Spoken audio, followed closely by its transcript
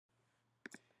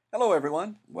Hello,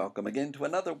 everyone. Welcome again to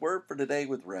another Word for Today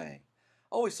with Ray.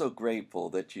 Always so grateful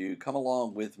that you come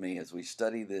along with me as we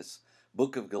study this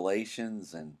book of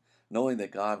Galatians and knowing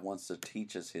that God wants to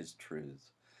teach us His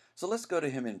truths. So let's go to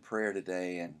Him in prayer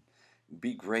today and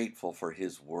be grateful for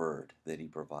His Word that He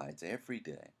provides every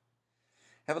day.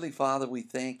 Heavenly Father, we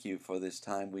thank you for this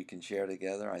time we can share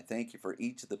together. I thank you for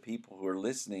each of the people who are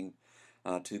listening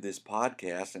to this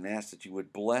podcast and ask that you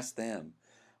would bless them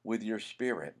with your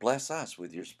Spirit. Bless us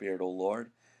with your Spirit, O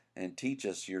Lord, and teach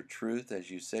us your truth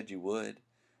as you said you would,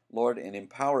 Lord, and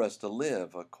empower us to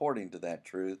live according to that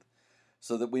truth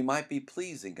so that we might be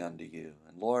pleasing unto you.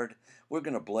 And Lord, we're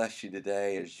going to bless you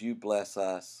today as you bless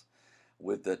us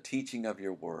with the teaching of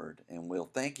your word. And we'll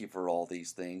thank you for all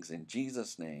these things in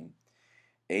Jesus' name.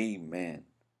 Amen.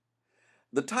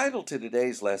 The title to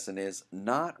today's lesson is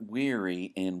Not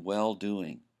Weary in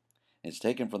Well-Doing. It's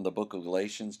taken from the book of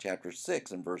Galatians, chapter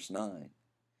 6 and verse 9.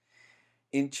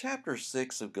 In chapter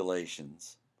 6 of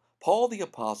Galatians, Paul the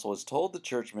Apostle has told the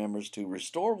church members to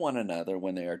restore one another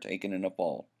when they are taken in a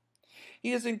fault.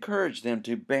 He has encouraged them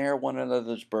to bear one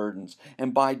another's burdens,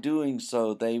 and by doing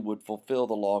so they would fulfill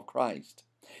the law of Christ.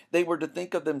 They were to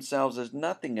think of themselves as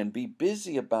nothing and be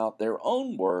busy about their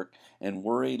own work and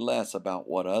worry less about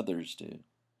what others do.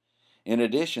 In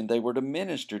addition, they were to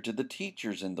minister to the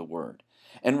teachers in the Word.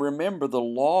 And remember, the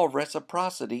law of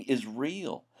reciprocity is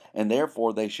real, and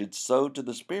therefore they should sow to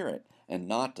the Spirit and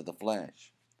not to the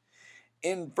flesh.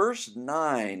 In verse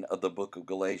 9 of the book of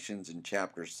Galatians in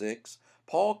chapter 6,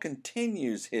 Paul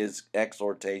continues his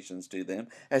exhortations to them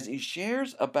as he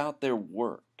shares about their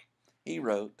work. He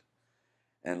wrote,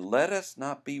 "And let us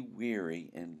not be weary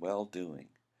in well-doing,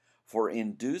 for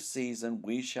in due season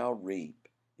we shall reap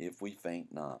if we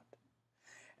faint not."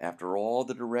 After all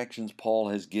the directions Paul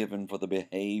has given for the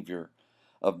behavior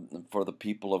for the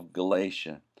people of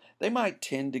Galatia, they might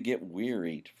tend to get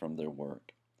wearied from their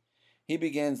work. He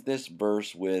begins this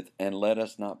verse with, "And let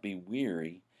us not be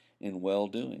weary in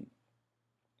well-doing."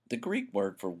 The Greek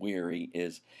word for weary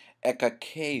is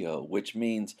ekakeo, which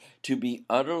means to be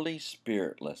utterly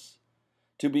spiritless,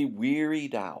 to be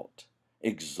wearied out,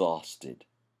 exhausted.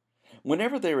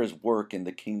 Whenever there is work in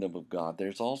the kingdom of God,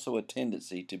 there's also a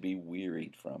tendency to be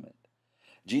wearied from it.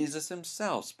 Jesus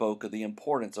himself spoke of the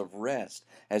importance of rest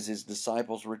as his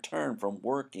disciples returned from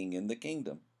working in the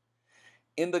kingdom.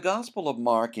 In the Gospel of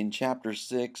Mark, in chapter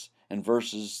 6 and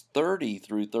verses 30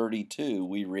 through 32,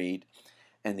 we read,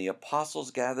 "And the apostles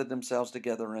gathered themselves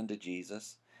together unto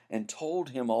Jesus, and told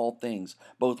him all things,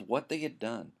 both what they had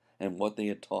done and what they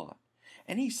had taught.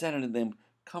 And he said unto them,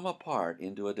 Come apart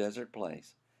into a desert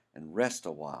place, and rest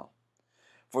a while.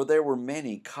 For there were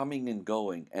many coming and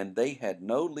going, and they had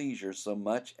no leisure so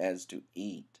much as to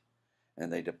eat.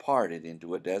 And they departed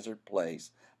into a desert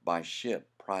place by ship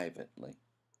privately."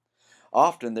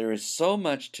 Often there is so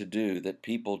much to do that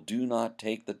people do not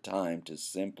take the time to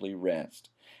simply rest,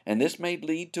 and this may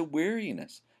lead to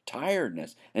weariness,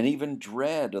 tiredness, and even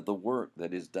dread of the work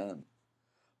that is done.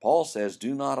 Paul says,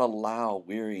 "Do not allow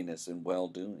weariness in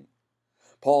well-doing."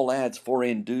 Paul adds, "For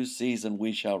in due season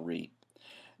we shall reap."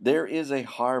 There is a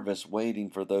harvest waiting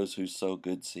for those who sow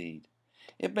good seed.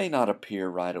 It may not appear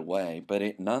right away, but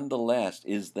it nonetheless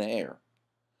is there.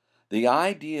 The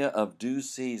idea of due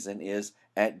season is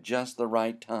at just the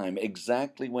right time,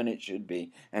 exactly when it should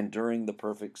be, and during the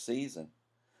perfect season.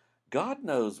 God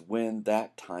knows when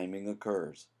that timing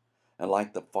occurs. And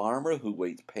like the farmer who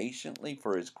waits patiently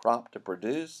for his crop to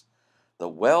produce, the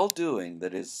well-doing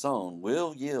that is sown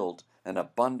will yield an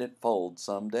abundant fold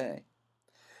someday.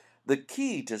 The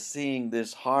key to seeing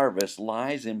this harvest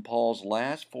lies in Paul's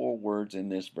last four words in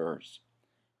this verse,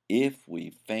 "If we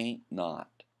faint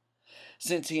not."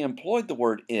 Since he employed the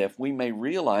word "if," we may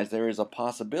realize there is a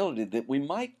possibility that we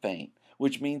might faint,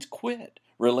 which means quit,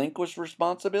 relinquish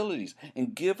responsibilities,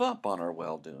 and give up on our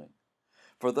well-doing.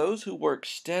 For those who work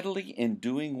steadily in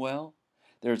doing well,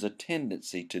 there's a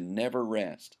tendency to never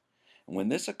rest. And when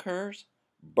this occurs,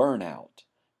 burnout,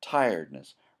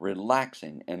 tiredness,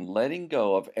 relaxing, and letting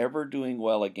go of ever doing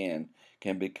well again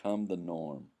can become the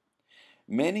norm.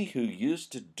 Many who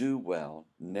used to do well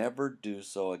never do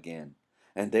so again,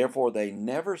 and therefore they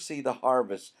never see the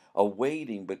harvest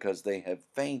awaiting because they have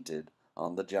fainted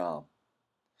on the job.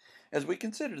 As we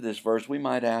consider this verse, we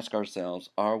might ask ourselves,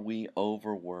 are we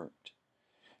overworked?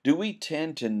 Do we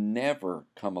tend to never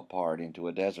come apart into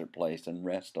a desert place and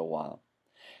rest a while?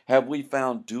 Have we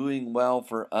found doing well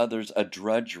for others a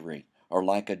drudgery or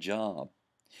like a job?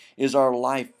 Is our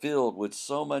life filled with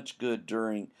so much good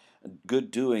doing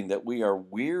that we are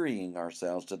wearying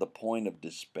ourselves to the point of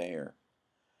despair?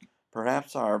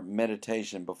 Perhaps our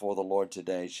meditation before the Lord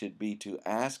today should be to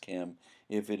ask Him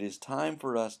if it is time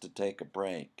for us to take a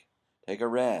break, take a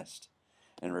rest,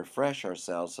 and refresh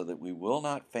ourselves so that we will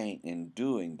not faint in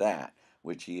doing that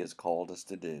which he has called us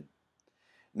to do.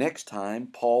 Next time,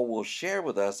 Paul will share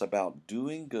with us about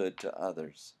doing good to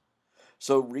others.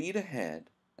 So read ahead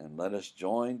and let us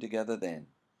join together then.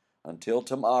 Until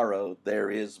tomorrow,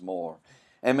 there is more.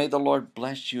 And may the Lord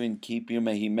bless you and keep you.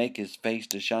 May he make his face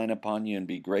to shine upon you and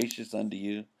be gracious unto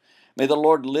you. May the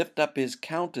Lord lift up his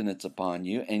countenance upon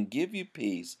you and give you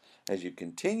peace as you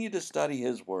continue to study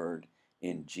his word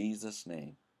in Jesus'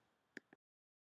 name.